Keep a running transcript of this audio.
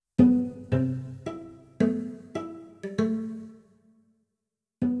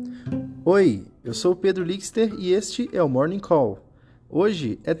Oi, eu sou o Pedro Lixter e este é o Morning Call.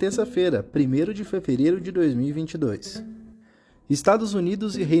 Hoje é terça-feira, 1º de fevereiro de 2022. Estados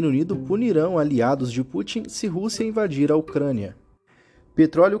Unidos e Reino Unido punirão aliados de Putin se Rússia invadir a Ucrânia.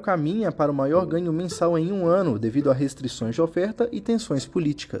 Petróleo caminha para o maior ganho mensal em um ano devido a restrições de oferta e tensões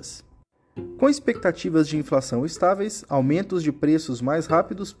políticas. Com expectativas de inflação estáveis, aumentos de preços mais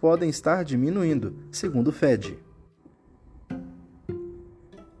rápidos podem estar diminuindo, segundo o Fed.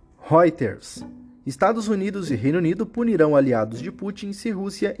 Reuters. Estados Unidos e Reino Unido punirão aliados de Putin se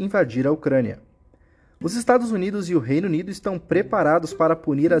Rússia invadir a Ucrânia. Os Estados Unidos e o Reino Unido estão preparados para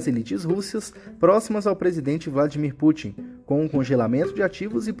punir as elites russas próximas ao presidente Vladimir Putin, com um congelamento de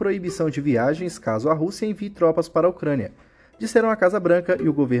ativos e proibição de viagens caso a Rússia envie tropas para a Ucrânia, disseram a Casa Branca e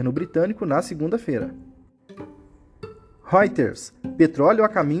o governo britânico na segunda-feira. Reuters. Petróleo a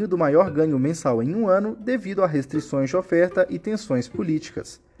caminho do maior ganho mensal em um ano devido a restrições de oferta e tensões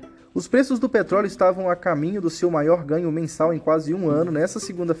políticas. Os preços do petróleo estavam a caminho do seu maior ganho mensal em quase um ano nesta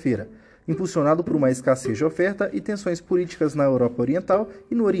segunda-feira, impulsionado por uma escassez de oferta e tensões políticas na Europa Oriental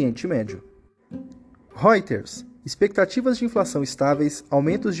e no Oriente Médio. Reuters. Expectativas de inflação estáveis,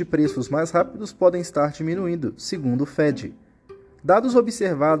 aumentos de preços mais rápidos podem estar diminuindo, segundo o Fed. Dados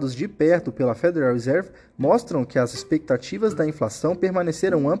observados de perto pela Federal Reserve mostram que as expectativas da inflação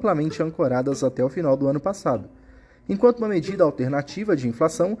permaneceram amplamente ancoradas até o final do ano passado, enquanto uma medida alternativa de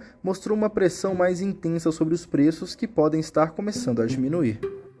inflação mostrou uma pressão mais intensa sobre os preços que podem estar começando a diminuir.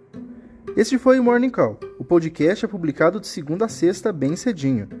 Este foi o Morning Call. O podcast é publicado de segunda a sexta, bem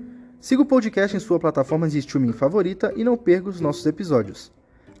cedinho. Siga o podcast em sua plataforma de streaming favorita e não perca os nossos episódios.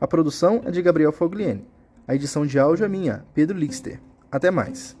 A produção é de Gabriel Fogliene. A edição de áudio é minha, Pedro Lixter. Até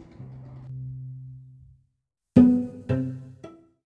mais.